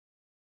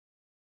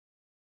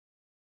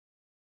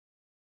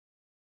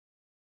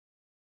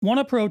One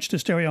approach to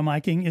stereo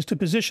miking is to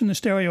position the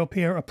stereo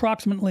pair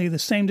approximately the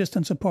same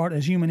distance apart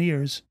as human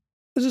ears.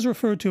 This is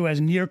referred to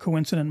as near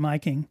coincident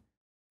miking.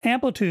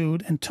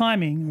 Amplitude and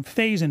timing of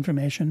phase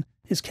information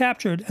is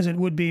captured as it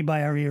would be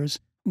by our ears,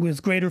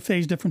 with greater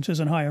phase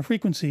differences and higher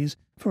frequencies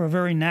for a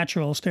very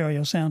natural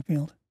stereo sound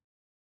field.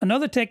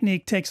 Another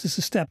technique takes this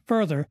a step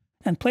further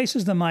and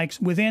places the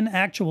mics within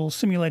actual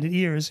simulated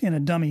ears in a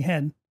dummy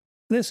head.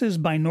 This is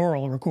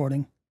binaural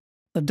recording.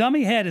 The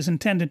dummy head is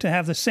intended to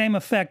have the same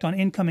effect on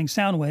incoming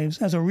sound waves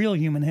as a real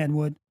human head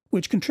would,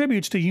 which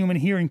contributes to human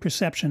hearing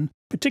perception,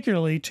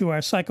 particularly to our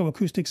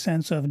psychoacoustic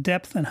sense of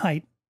depth and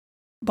height.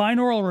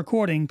 Binaural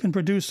recording can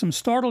produce some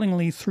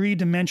startlingly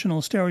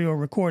three-dimensional stereo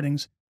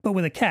recordings, but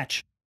with a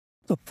catch.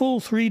 The full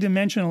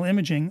three-dimensional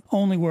imaging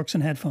only works in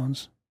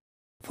headphones.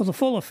 For the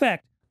full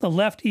effect, the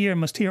left ear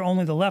must hear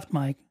only the left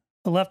mic,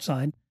 the left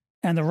side,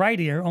 and the right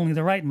ear only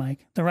the right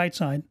mic, the right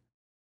side.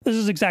 This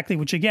is exactly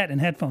what you get in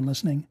headphone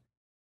listening.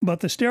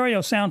 But the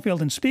stereo sound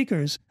field in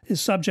speakers is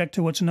subject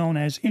to what's known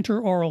as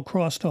interaural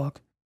crosstalk.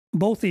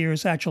 Both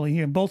ears actually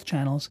hear both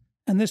channels,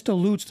 and this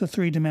dilutes the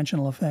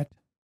three-dimensional effect.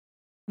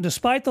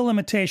 Despite the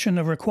limitation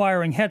of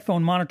requiring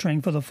headphone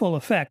monitoring for the full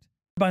effect,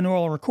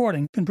 binaural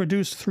recording can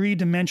produce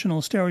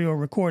three-dimensional stereo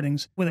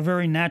recordings with a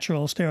very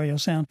natural stereo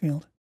sound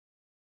field.